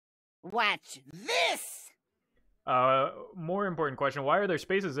Watch this! More important question, why are there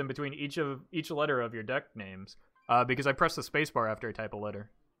spaces in between each letter of your deck names? Because I press the spacebar after I type a letter.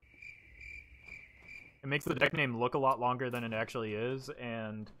 It makes the deck name look a lot longer than it actually is,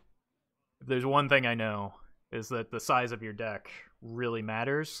 and if there's one thing I know, is that the size of your deck really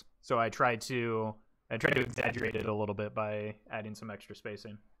matters, so I try to exaggerate it a little bit by adding some extra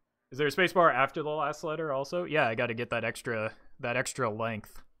spacing. Is there a spacebar after the last letter also? Yeah, I gotta get that extra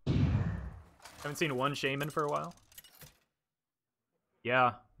length. Haven't seen one Shaman for a while.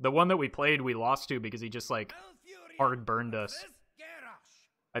 Yeah, the one that we played we lost to because he just, like, hard burned us.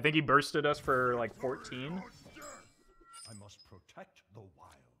 I think he bursted us for, like, 14. I must protect the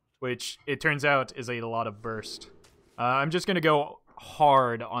wild. Which, it turns out, is a lot of burst. I'm just gonna go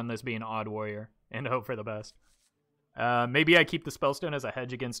hard on this being Odd Warrior and hope for the best. Maybe I keep the Spellstone as a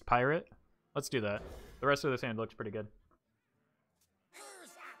hedge against Pirate. Let's do that. The rest of this hand looks pretty good.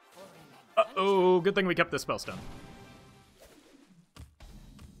 Uh-oh, good thing we kept the Spellstone.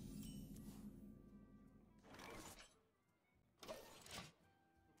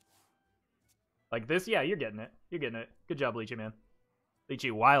 Like this? Yeah, you're getting it. You're getting it. Good job, Lychee Man.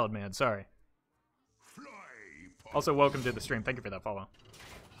 Lychee Wild Man, sorry. Also, welcome to the stream. Thank you for that follow.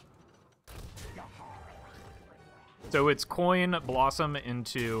 So it's coin Blossom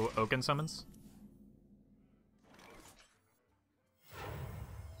into Oaken Summons.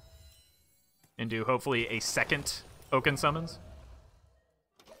 Into hopefully a second Oaken Summons.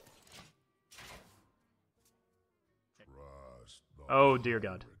 Oh dear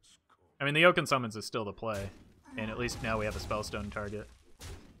God. I mean, the Oaken Summons is still the play, and at least now we have a Spellstone target.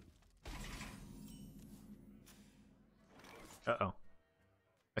 Uh-oh.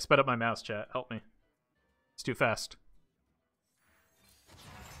 I sped up my mouse, chat. Help me. It's too fast.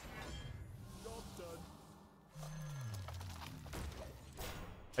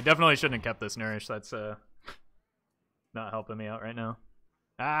 I definitely shouldn't have kept this Nourish. That's not helping me out right now.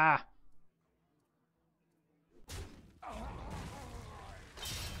 Ah!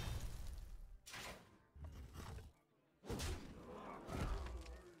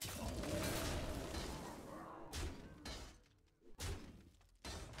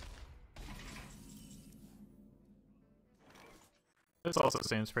 This also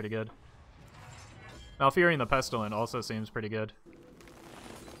seems pretty good. Malfurion the Pestilent also seems pretty good.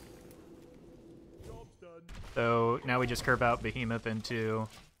 So now we just curve out Behemoth into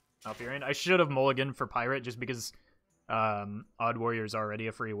Malfurion. I should have mulliganed for Pirate just because Odd Warrior's already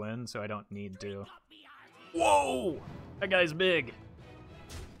a free win, so I don't need to. Whoa! That guy's big!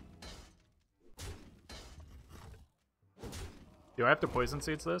 Do I have to Poison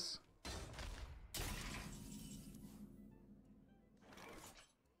Seeds this?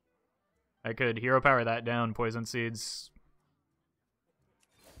 I could Hero Power that down, Poison Seeds.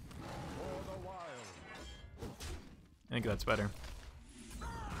 I think that's better.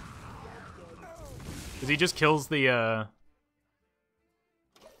 Because he just kills the,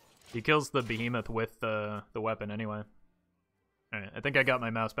 he kills the Behemoth with the weapon anyway. Alright, I think I got my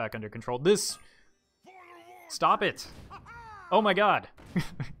mouse back under control. This... Stop it! Oh my god!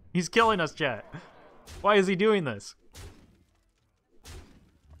 He's killing us, chat! Why is he doing this?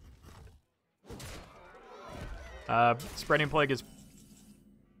 Spreading Plague is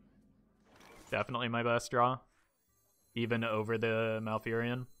definitely my best draw. Even over the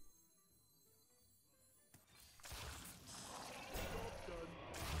Malfurion.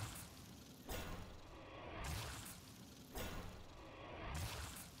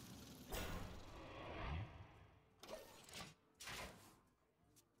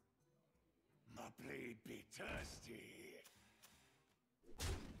 My blade be thirsty.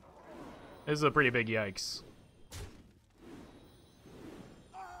 This is a pretty big yikes.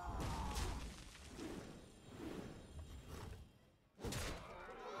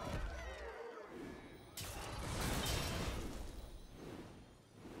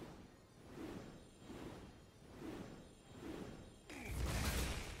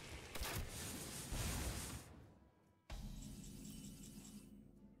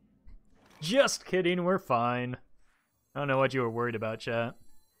 Just kidding, we're fine. I don't know what you were worried about, chat.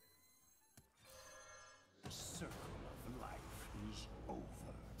 The circle of life is over.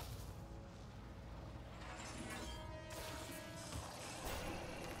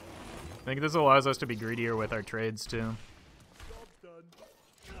 I think this allows us to be greedier with our trades, too.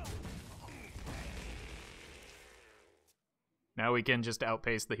 Now we can just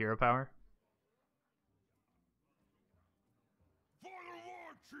outpace the hero power.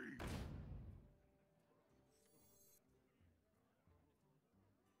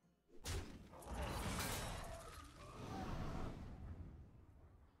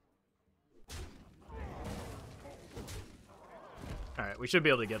 we should be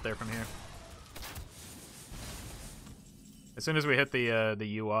able to get there from here. As soon as we hit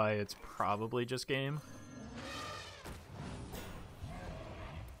the UI, it's probably just game.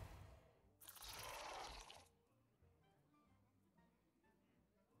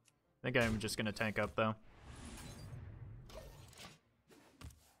 I think I'm just gonna tank up though.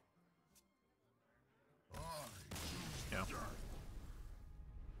 Yeah.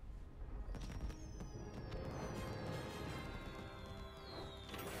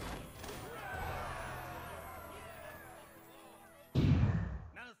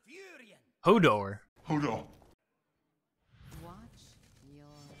 Hodor. Hodor. Watch your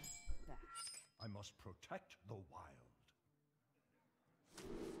back. I must protect the wild.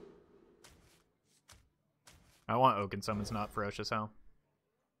 I want Oaken Summons, not Ferocious Howl.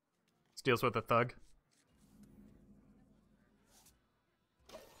 Steals with a Thug.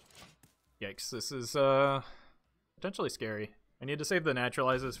 Yikes, this is potentially scary. I need to save the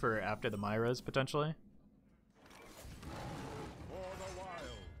naturalizes for after the Myras, potentially.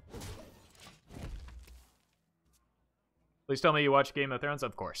 Please tell me you watch Game of Thrones?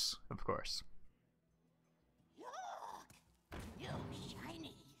 Of course. Of course. Look, you shinies.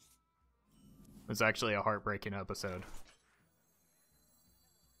 It was actually a heartbreaking episode.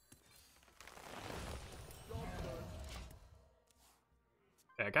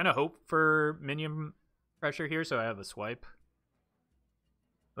 Okay, I kind of hope for minion pressure here, so I have a swipe.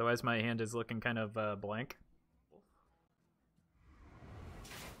 Otherwise, my hand is looking kind of blank.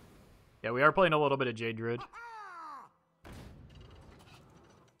 Yeah, we are playing a little bit of Jade Druid.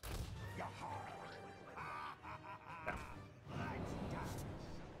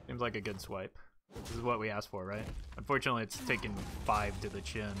 Seems like a good swipe. This is what we asked for, right? Unfortunately, it's taken 5 to the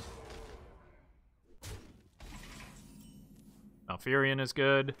chin. Malfurion is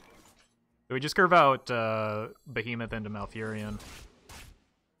good. We just curve out Behemoth into Malfurion.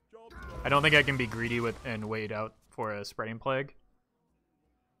 I don't think I can be greedy with and wait out for a Spreading Plague.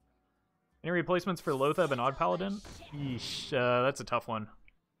 Any replacements for Lotheb and Odd Paladin? Yeesh, that's a tough one.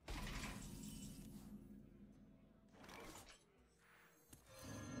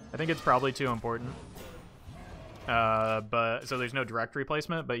 I think it's probably too important. But so there's no direct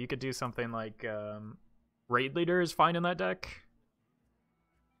replacement, but you could do something like Raid Leader is fine in that deck.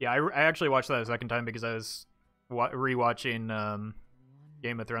 Yeah, I actually watched that a second time because I was rewatching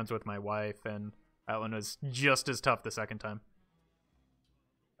Game of Thrones with my wife, and that one was just as tough the second time.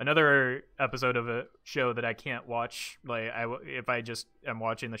 Another episode of a show that I can't watch, like if I just am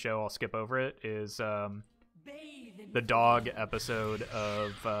watching the show, I'll skip over it, is the dog episode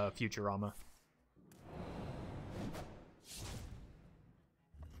of Futurama.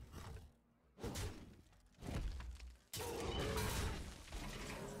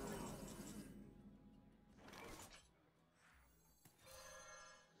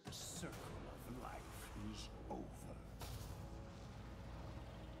 The circle of life is over.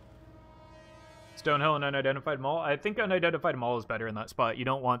 Stonehill and Unidentified Maul? I think Unidentified Maul is better in that spot. You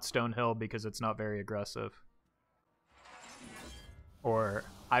don't want Stonehill because it's not very aggressive. Or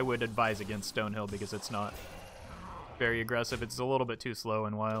I would advise against Stonehill because it's not very aggressive. It's a little bit too slow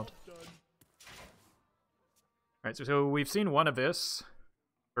and wild. Alright, so we've seen one of this.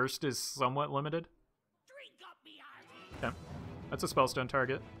 Burst is somewhat limited. Okay. That's a Spellstone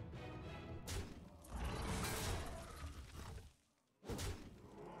target.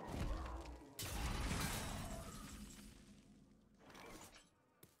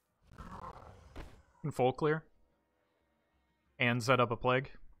 And full clear. And set up a plague.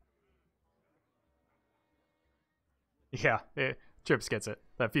 Yeah, Trips gets it.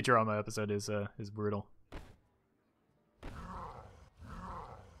 That Futurama episode is brutal.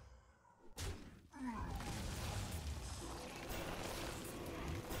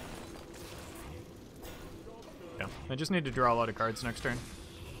 Yeah, I just need to draw a lot of cards next turn.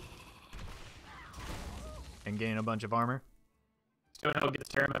 And gain a bunch of armor. Stonehill gets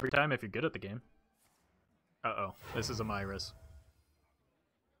Terum every time if you're good at the game. Uh-oh, this is a Myras.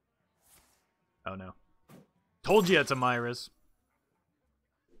 Oh no. Told you it's a Myras.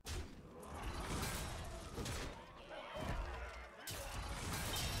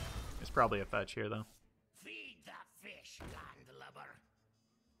 It's probably a fetch here though. Feed the fish, landlubber.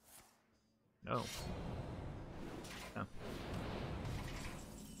 No.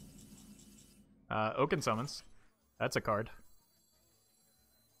 Oh. Oaken Summons. That's a card.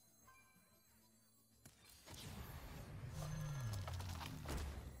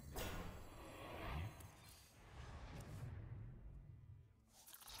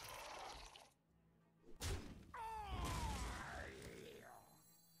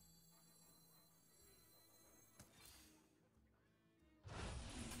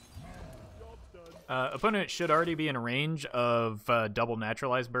 Opponent should already be in range of double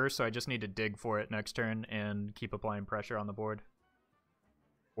naturalized burst, so I just need to dig for it next turn and keep applying pressure on the board.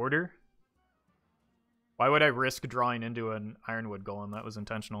 Order? Why would I risk drawing into an Ironwood Golem? That was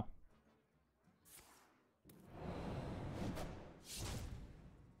intentional.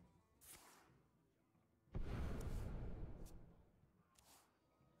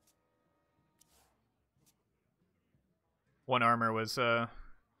 One armor was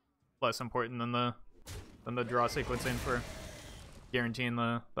less important than the draw sequencing for guaranteeing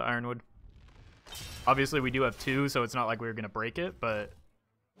the Ironwood. Obviously, we do have two, so it's not like we were gonna break it, but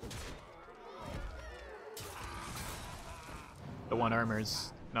the one armor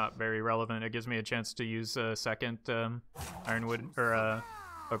is not very relevant. It gives me a chance to use a second Ironwood or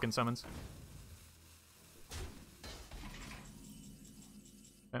token summons.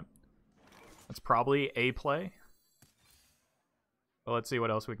 Okay. That's probably a play. Well, let's see what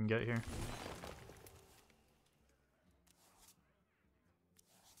else we can get here.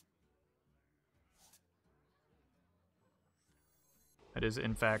 That is,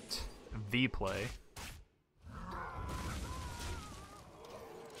 in fact, the play.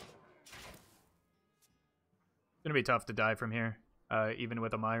 It's gonna be tough to die from here, even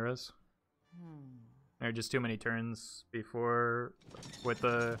with Amira's. There are just too many turns before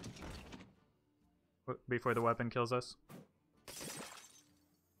the weapon kills us.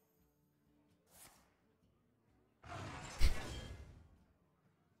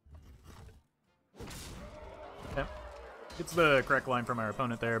 Yep. It's the correct line from our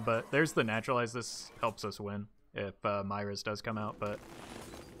opponent there, but there's the naturalize. This helps us win if Myra's does come out, but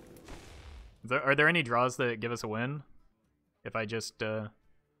are there any draws that give us a win if I just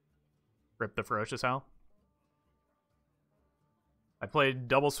rip the Ferocious Howl? I played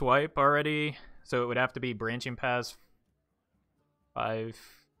double swipe already, so it would have to be branching pass 5.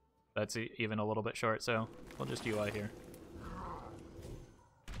 That's even a little bit short, so we'll just UI here.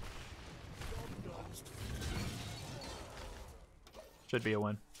 Should be a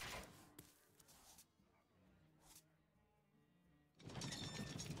win.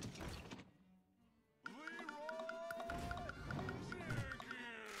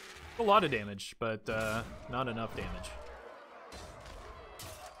 A lot of damage, but not enough damage.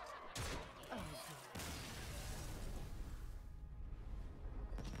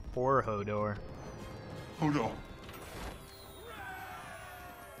 Poor Hodor. Hodor.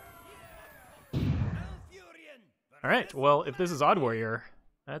 Alright, well, if this is Odd Warrior,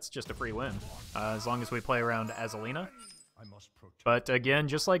 that's just a free win. As long as we play around Azalina. But again,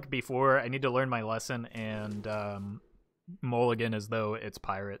 just like before, I need to learn my lesson and mulligan as though it's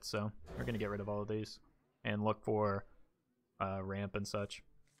Pirate, so we're going to get rid of all of these. And look for ramp and such.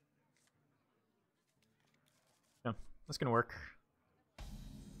 Yeah, that's going to work.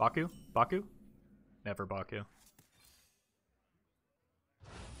 Baku? Baku? Never Baku.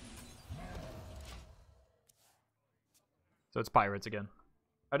 So it's Pirates again.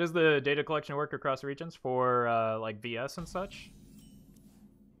 How does the data collection work across regions for like VS and such?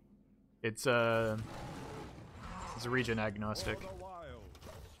 It's region agnostic.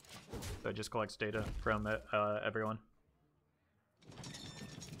 So it just collects data from everyone.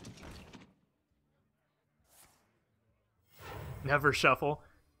 Never shuffle.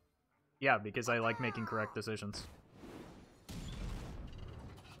 Yeah, because I like making correct decisions.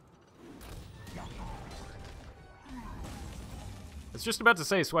 I was just about to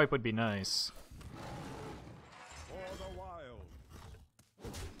say swipe would be nice.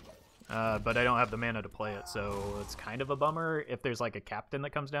 But I don't have the mana to play it, so it's kind of a bummer if there's like a captain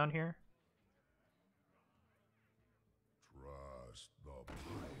that comes down here. Trust the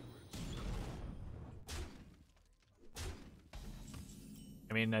pirates.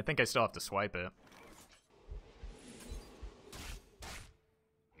 I mean, I think I still have to swipe it.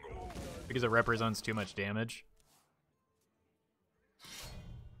 Because it represents too much damage.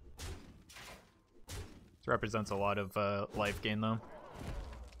 This represents a lot of life gain, though.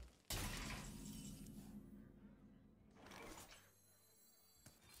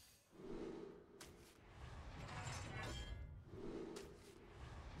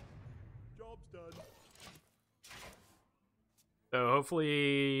 Job's done. So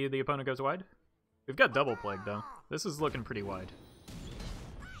hopefully the opponent goes wide. We've got double plague, though. This is looking pretty wide.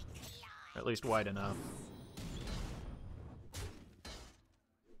 Or at least wide enough.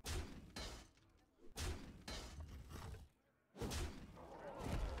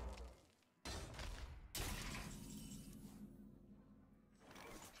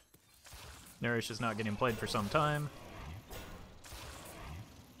 Nourish is not getting played for some time.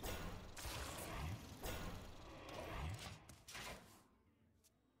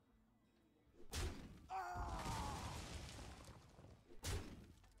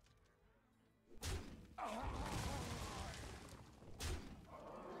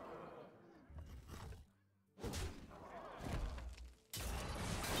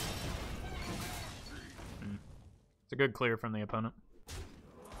 It's a good clear from the opponent.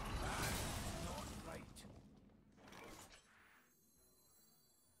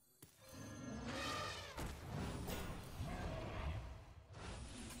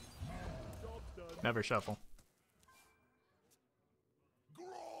 Never shuffle.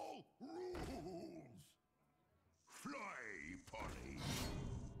 Growl rules. Fly, Polly.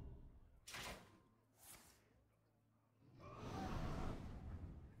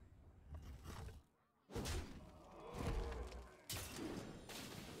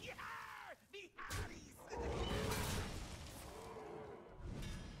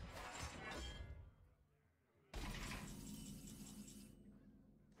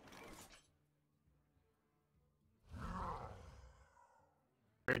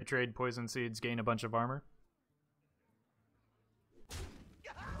 Trade poison seeds, gain a bunch of armor.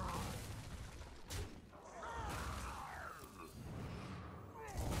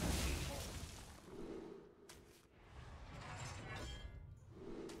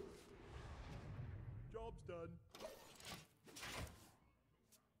 Job's done.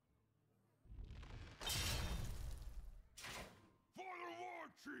 For the war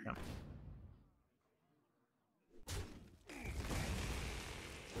chief. Yeah.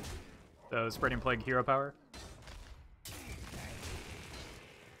 So spreading plague hero power.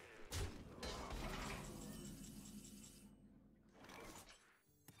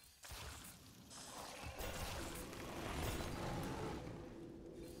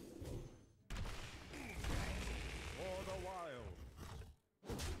 For the wild.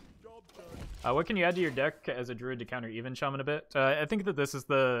 Job's done. What can you add to your deck as a druid to counter even shaman a bit? I think that this is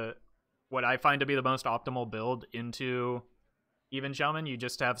what I find to be the most optimal build into even shaman. You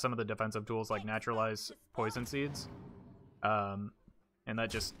just have some of the defensive tools like naturalize poison seeds, and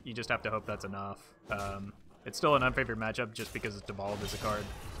you just have to hope that's enough. It's still an unfavored matchup just because it's devolved as a card,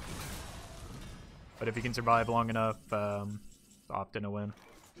 but if you can survive long enough, it's often a win.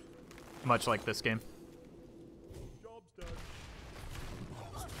 Much like this game. Job's done.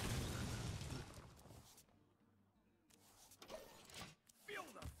 Feel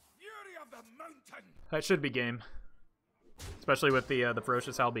the fury of the mountain. That should be game, especially with the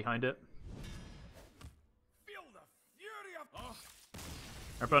ferocious howl behind it. Feel the fury of.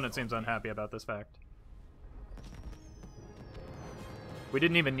 Our opponent seems unhappy about this fact. We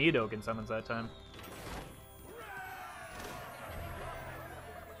didn't even need Oaken Summons that time.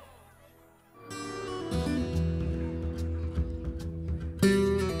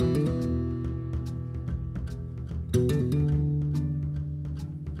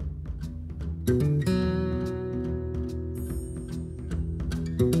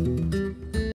 Thank you.